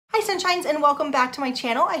Hi Sunshines, and welcome back to my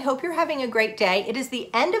channel. I hope you're having a great day. It is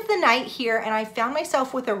the end of the night here and I found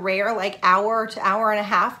myself with a rare hour to hour and a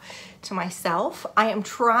half to myself. I am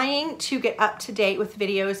trying to get up to date with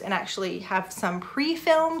videos and actually have some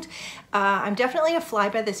pre-filmed. I'm definitely a fly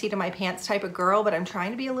by the seat of my pants type of girl, but I'm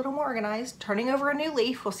trying to be a little more organized, turning over a new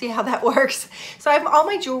leaf. We'll see how that works. So I have all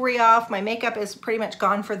my jewelry off. My makeup is pretty much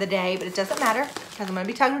gone for the day, but it doesn't matter because I'm gonna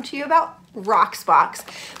be talking to you about Rocksbox.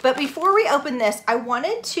 But before we open this, I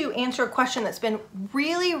wanted to answer a question that's been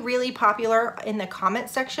really popular in the comment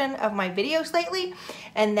section of my videos lately,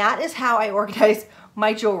 and that is how I organize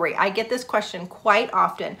my jewelry. I get this question quite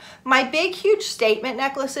often. My big, huge statement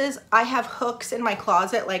necklaces, I have hooks in my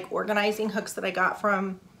closet, like organizing hooks that I got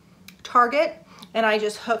from Target, and I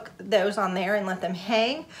just hook those on there and let them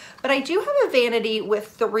hang. But I do have a vanity with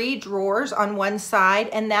 3 drawers on one side,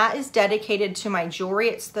 and that is dedicated to my jewelry.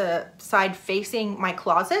 It's the side facing my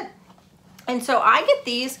closet. And so I get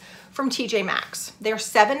these from TJ Maxx. They're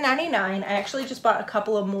 $7.99. I actually just bought a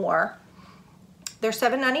couple of more. They're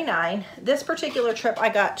 $7.99. This particular trip, I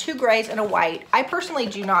got 2 grays and a white. I personally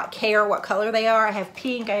do not care what color they are. I have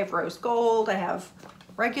pink, I have rose gold, I have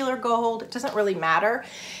regular gold. It doesn't really matter.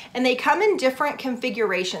 And they come in different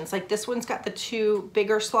configurations. Like this one's got the 2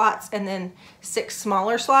 bigger slots and then 6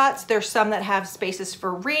 smaller slots. There's some that have spaces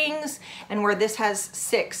for rings, and where this has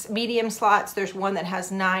 6 medium slots, there's one that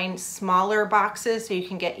has 9 smaller boxes so you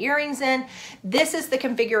can get earrings in. This is the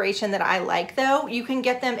configuration that I like though. You can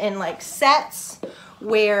get them in like sets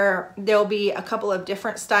where there'll be a couple of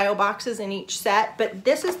different style boxes in each set, but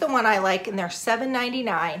this is the one I like, and they're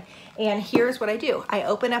 $7.99. And here's what I do. I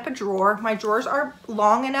open up a drawer. My drawers are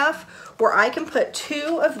long enough where I can put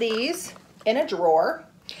 2 of these in a drawer,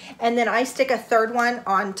 and then I stick a 3rd one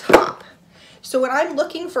on top. So when I'm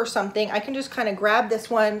looking for something, I can just kind of grab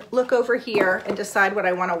this one, look over here, and decide what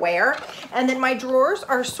I want to wear. And then my drawers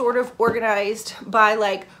are sort of organized by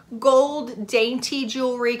like gold dainty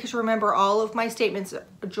jewelry, because remember, all of my statements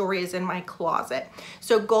jewelry is in my closet.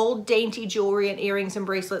 So gold dainty jewelry and earrings and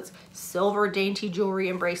bracelets, silver dainty jewelry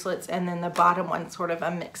and bracelets, and then the bottom one sort of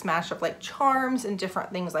a mix mash of like charms and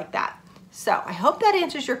different things like that. So I hope that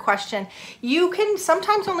answers your question. You can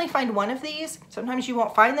sometimes only find 1 of these. Sometimes you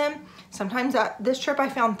won't find them. Sometimes this trip I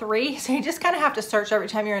found 3. So you just kind of have to search every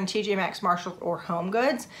time you're in TJ Maxx, Marshalls, or Home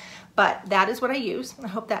Goods. But that is what I use. I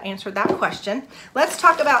hope that answered that question. Let's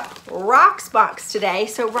talk about Rocksbox today.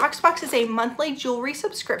 So Rocksbox is a monthly jewelry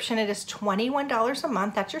subscription. It is $21 a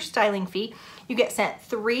month. That's your styling fee. You get sent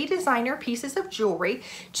 3 designer pieces of jewelry.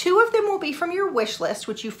 2 of them will be from your wish list,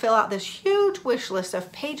 which you fill out this huge wish list of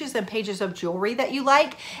pages and pages of jewelry that you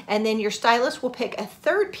like. And then your stylist will pick a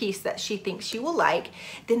 3rd piece that she thinks you will like.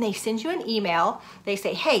 Then they send you an email. They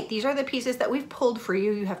say, hey, these are the pieces that we've pulled for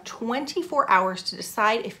you. You have 24 hours to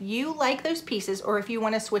decide if you like those pieces or if you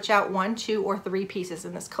want to switch out 1, 2, or 3 pieces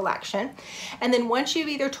in this collection. And then once you've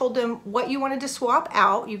either told them what you wanted to swap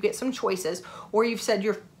out, you get some choices, or you've said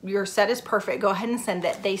your set is perfect, go ahead and send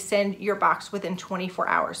it. They send your box within 24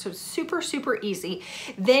 hours. So it's super easy.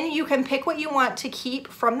 Then you can pick what you want to keep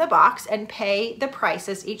from the box and pay the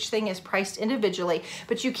prices. Each thing is priced individually,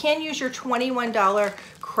 but you can use your $21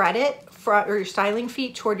 credit or your styling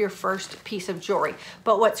fee toward your first piece of jewelry.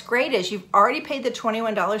 But what's great is you've already paid the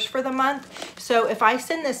 $21 for the month. So if I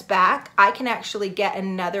send this back, I can actually get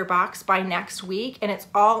another box by next week, and it's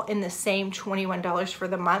all in the same $21 for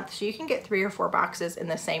the month. So you can get 3 or 4 boxes in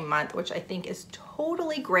the same month, which I think is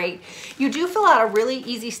totally great. You do fill out a really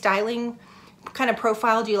easy styling kind of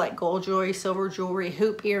profile. Do you like gold jewelry, silver jewelry,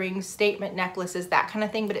 hoop earrings, statement necklaces, that kind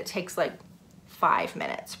of thing, but it takes like 5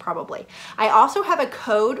 minutes probably. I also have a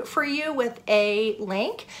code for you with a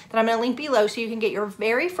link that I'm going to link below so you can get your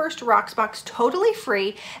very first Rocksbox totally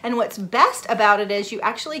free. And what's best about it is you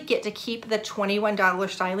actually get to keep the $21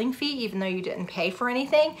 styling fee even though you didn't pay for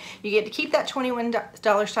anything. You get to keep that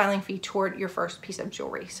 $21 styling fee toward your first piece of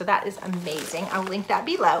jewelry. So that is amazing. I'll link that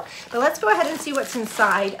below. But let's go ahead and see what's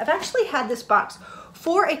inside. I've actually had this box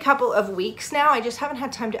for a couple of weeks now. I just haven't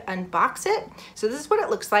had time to unbox it. So this is what it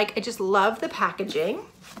looks like. I just love the packaging.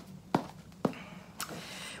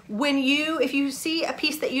 If you see a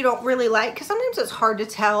piece that you don't really like, because sometimes it's hard to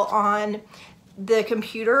tell on the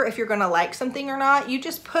computer if you're gonna like something or not, you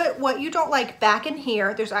just put what you don't like back in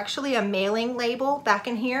here. There's actually a mailing label back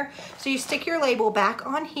in here. So you stick your label back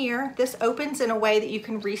on here. This opens in a way that you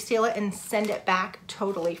can reseal it and send it back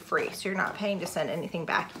totally free. So you're not paying to send anything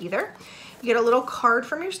back either. You get a little card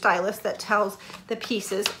from your stylist that tells the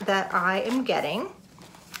pieces that I am getting.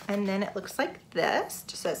 And then it looks like this. It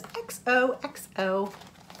just says XOXO.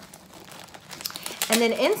 And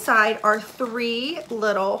then inside are 3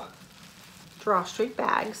 little drawstring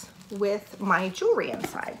bags. with my jewelry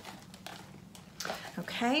inside.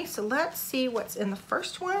 Okay, so let's see what's in the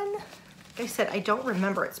first one. Like I said, I don't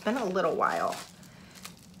remember. It's been a little while.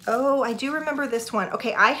 Oh, I do remember this one.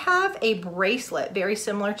 Okay, I have a bracelet very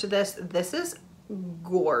similar to this. This is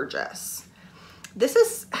gorgeous.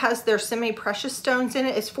 This has their semi-precious stones in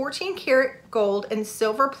it. It's 14 karat gold and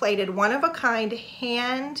silver plated, one of a kind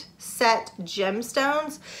hand set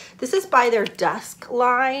gemstones. This is by their Dusk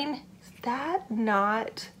line. Is that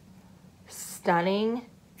not stunning?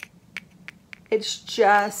 It's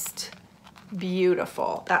just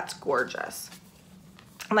beautiful. That's gorgeous.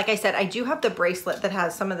 Like I said, I do have the bracelet that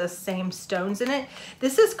has some of the same stones in it.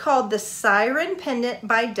 This is called the Siren Pendant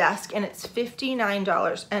by Dusk, and it's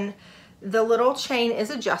 $59. And the little chain is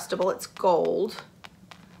adjustable. It's gold,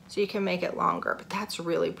 so you can make it longer, but that's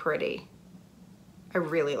really pretty. I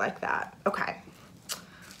really like that. Okay.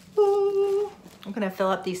 Ooh. I'm gonna fill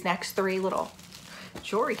up these next 3 little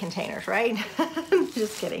jewelry containers, right?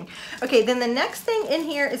 Just kidding. Okay, then the next thing in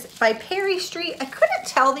here is by Perry Street. I couldn't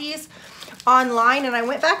tell these online, and I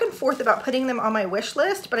went back and forth about putting them on my wish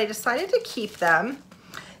list, but I decided to keep them.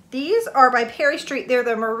 These are by Perry Street. They're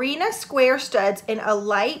the Marina Square studs in a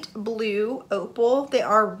light blue opal. They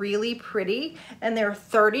are really pretty, and they're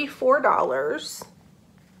 $34.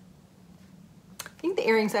 I think the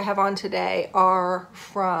earrings I have on today are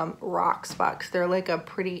from Rocksbox. They're like a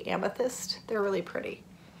pretty amethyst. They're really pretty.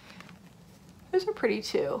 Those are pretty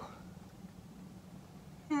too.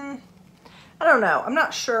 I don't know. I'm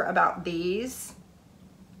not sure about these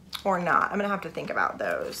or not. I'm gonna have to think about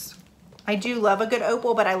those. I do love a good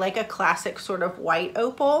opal, but I like a classic sort of white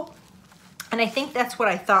opal. And I think that's what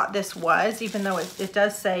I thought this was, even though it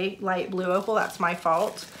does say light blue opal. That's my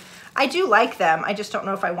fault. I do like them. I just don't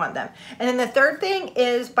know if I want them. And then the third thing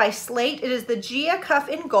is by Slate. It is the Gia cuff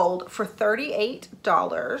in gold for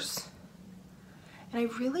 $38. And I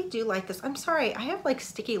really do like this. I'm sorry, I have like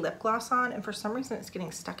sticky lip gloss on, and for some reason it's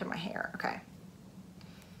getting stuck in my hair. Okay.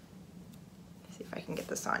 Let's see if I can get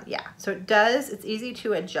this on. Yeah, so it does, it's easy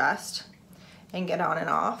to adjust and get on and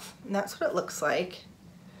off. And that's what it looks like.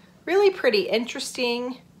 Really pretty,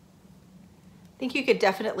 interesting. I think you could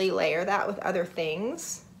definitely layer that with other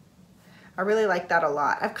things. I really like that a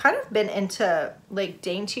lot. I've kind of been into like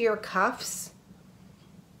daintier cuffs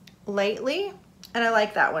lately, and I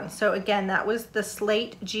like that one. So again, that was the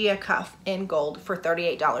Slate Gia cuff in gold for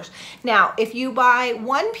 $38. Now, if you buy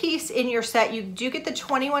 1 piece in your set, you do get the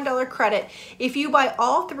 $21 credit. If you buy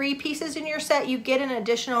all 3 pieces in your set, you get an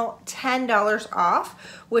additional $10 off,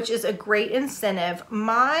 which is a great incentive.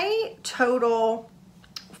 My total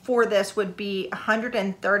for this would be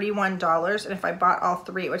 $131, and if I bought all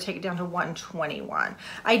 3, it would take it down to $121.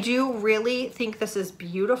 I do really think this is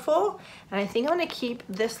beautiful, and I think I'm gonna keep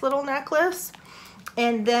this little necklace.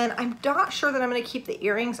 And then I'm not sure that I'm gonna keep the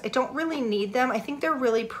earrings. I don't really need them. I think they're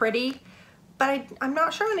really pretty, but I'm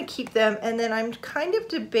not sure I'm gonna keep them. And then I'm kind of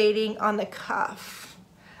debating on the cuff.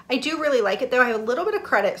 I do really like it though. I have a little bit of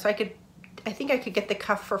credit, so I think I could get the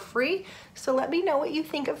cuff for free. So let me know what you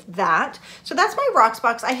think of that. So that's my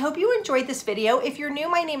Rocksbox. I hope you enjoyed this video. If you're new,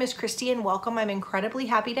 my name is Kristy and welcome. I'm incredibly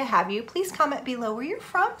happy to have you. Please comment below where you're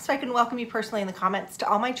from so I can welcome you personally in the comments. To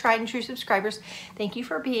all my tried and true subscribers, thank you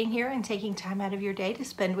for being here and taking time out of your day to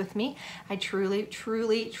spend with me. I truly,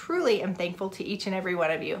 truly, truly am thankful to each and every one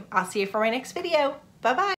of you. I'll see you for my next video. Bye-bye.